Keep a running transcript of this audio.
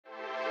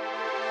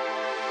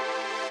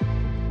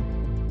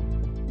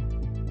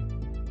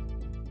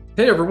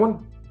Hey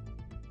everyone,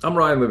 I'm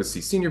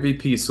Livesay, Senior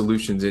VP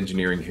Solutions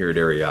Engineering here at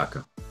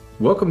Aryaka.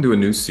 Welcome to a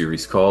new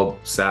series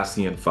called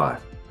SASE in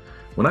 5.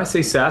 When I say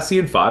SASE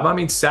in 5, I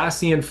mean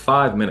SASE in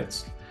 5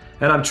 minutes.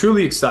 And I'm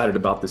truly excited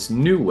about this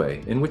new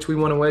way in which we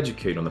want to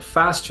educate on the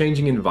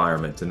fast-changing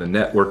environment in the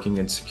networking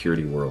and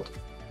security world.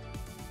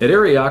 At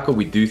Aryaka,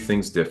 we do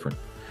things different.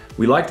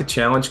 We like to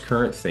challenge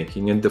current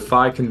thinking and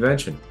defy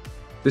convention.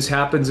 This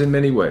happens in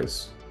many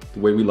ways. The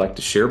way we like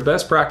to share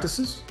best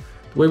practices,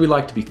 the way we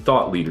like to be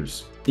thought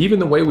leaders, even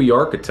the way we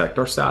architect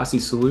our SASE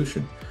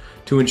solution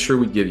to ensure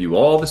we give you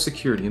all the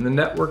security and the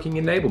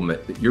networking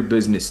enablement that your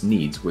business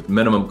needs with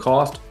minimum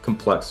cost,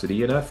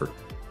 complexity, and effort.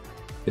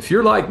 If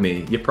you're like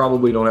me, you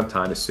probably don't have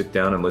time to sit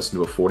down and listen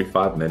to a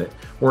 45-minute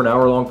or an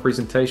hour-long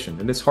presentation,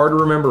 and it's hard to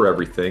remember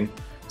everything.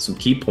 Some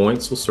key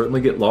points will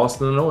certainly get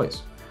lost in the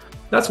noise.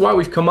 That's why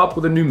we've come up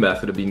with a new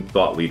method of being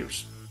thought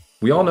leaders.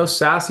 We all know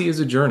SASE is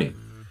a journey,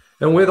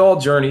 and with all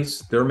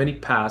journeys, there are many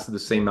paths to the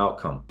same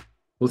outcome.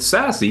 With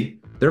SASE,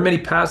 there are many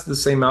paths to the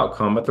same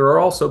outcome, but there are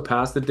also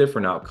paths to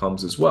different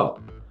outcomes as well.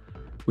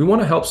 We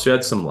want to help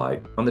shed some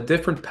light on the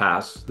different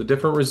paths, the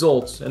different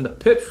results, and the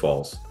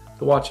pitfalls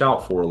to watch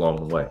out for along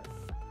the way.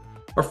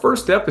 Our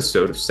first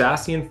episode of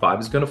SASE in 5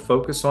 is going to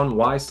focus on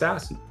why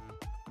SASE.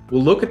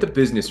 We'll look at the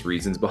business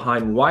reasons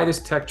behind why this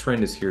tech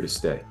trend is here to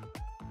stay.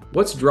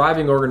 What's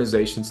driving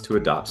organizations to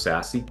adopt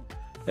SASE,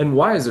 and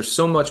why is there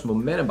so much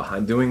momentum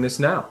behind doing this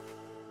now?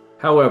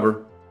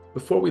 However,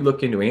 before we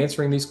look into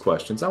answering these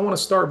questions, I want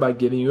to start by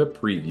giving you a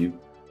preview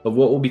of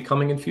what will be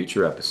coming in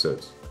future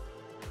episodes.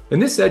 In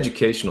this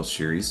educational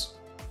series,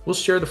 we'll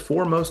share the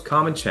 4 most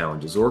common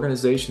challenges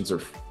organizations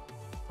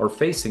are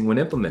facing when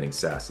implementing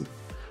SASE.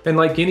 And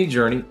like any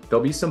journey,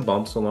 there'll be some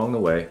bumps along the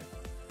way,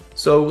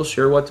 so we'll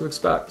share what to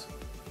expect.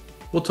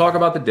 We'll talk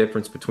about the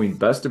difference between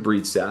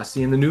best-of-breed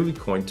SASE and the newly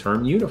coined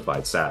term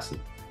unified SASE,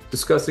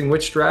 discussing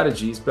which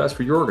strategy is best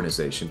for your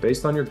organization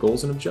based on your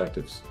goals and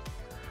objectives.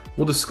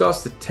 We'll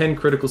discuss the 10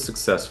 critical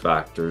success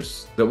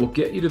factors that will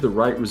get you to the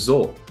right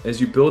result as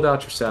you build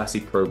out your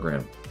SASE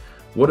program.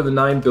 What are the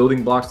 9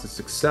 building blocks to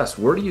success?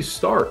 Where do you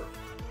start?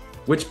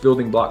 Which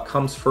building block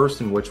comes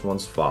first and which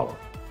ones follow?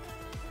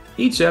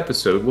 Each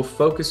episode will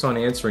focus on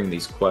answering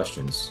these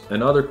questions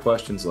and other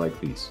questions like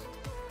these.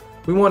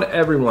 We want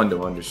everyone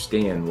to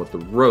understand what the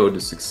road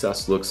to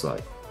success looks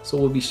like, so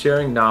we'll be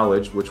sharing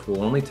knowledge which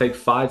will only take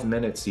 5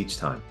 minutes each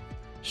time.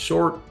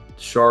 Short,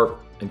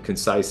 sharp, and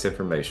concise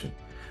information,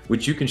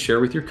 which you can share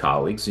with your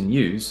colleagues and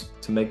use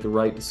to make the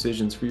right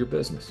decisions for your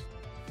business.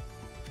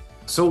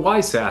 So why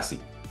SASE?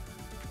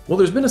 Well,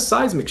 there's been a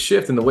seismic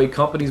shift in the way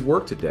companies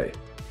work today.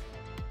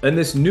 And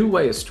this new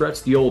way has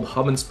stretched the old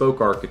hub and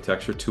spoke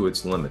architecture to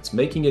its limits,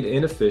 making it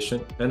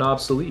inefficient and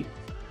obsolete.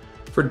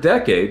 For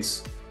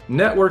decades,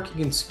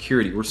 networking and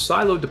security were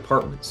siloed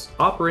departments,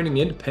 operating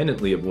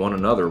independently of one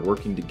another,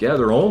 working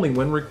together only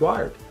when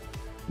required.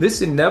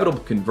 This inevitable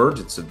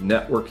convergence of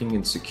networking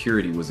and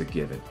security was a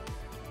given.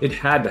 It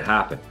had to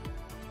happen.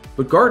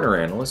 But Gartner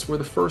analysts were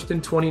the first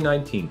in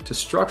 2019 to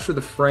structure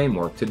the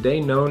framework today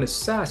known as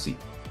SASE,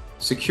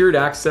 Secured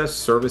Access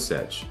Service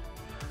Edge.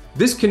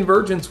 This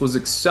convergence was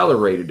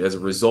accelerated as a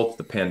result of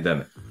the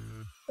pandemic.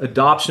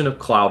 Adoption of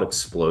cloud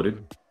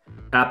exploded.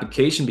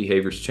 Application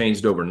behaviors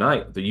changed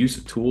overnight with the use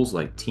of tools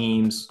like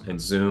Teams and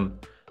Zoom,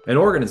 and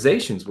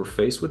organizations were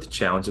faced with the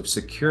challenge of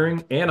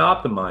securing and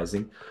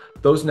optimizing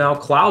those now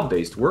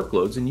cloud-based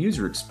workloads and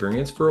user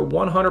experience for a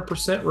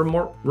 100%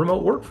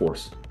 remote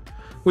workforce.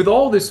 With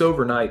all this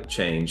overnight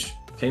change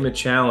came a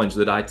challenge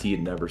that IT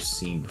had never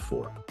seen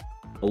before.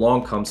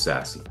 Along comes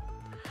SASE.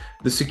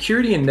 The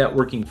security and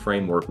networking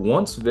framework,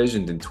 once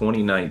visioned in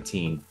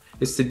 2019,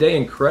 is today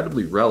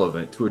incredibly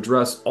relevant to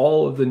address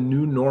all of the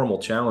new normal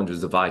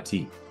challenges of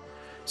IT.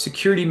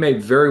 Security may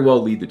very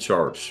well lead the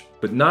charge,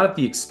 but not at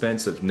the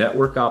expense of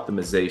network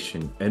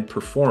optimization and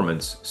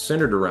performance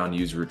centered around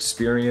user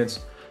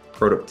experience,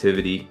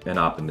 productivity, and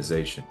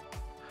optimization.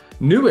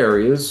 New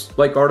areas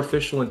like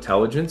artificial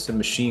intelligence and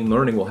machine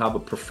learning will have a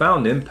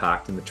profound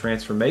impact in the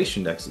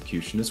transformation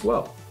execution as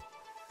well.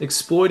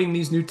 Exploiting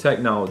these new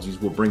technologies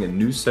will bring a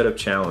new set of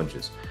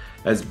challenges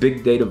as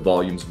big data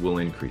volumes will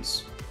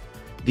increase.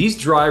 These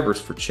drivers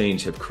for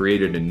change have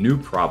created a new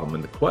problem,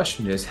 and the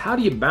question is, how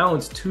do you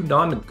balance 2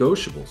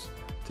 non-negotiables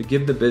to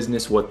give the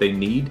business what they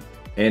need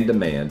and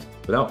demand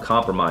without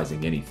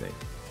compromising anything?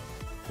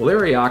 Well,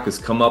 Aryaka has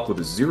come up with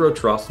a zero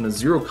trust and a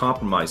zero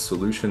compromise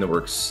solution that we're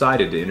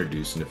excited to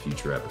introduce in a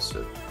future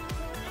episode.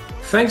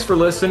 Thanks for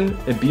listening,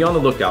 and be on the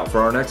lookout for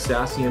our next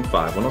SASE in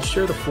 5 when I'll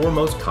share the 4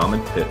 most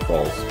common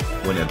pitfalls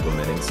when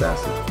implementing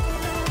SASE.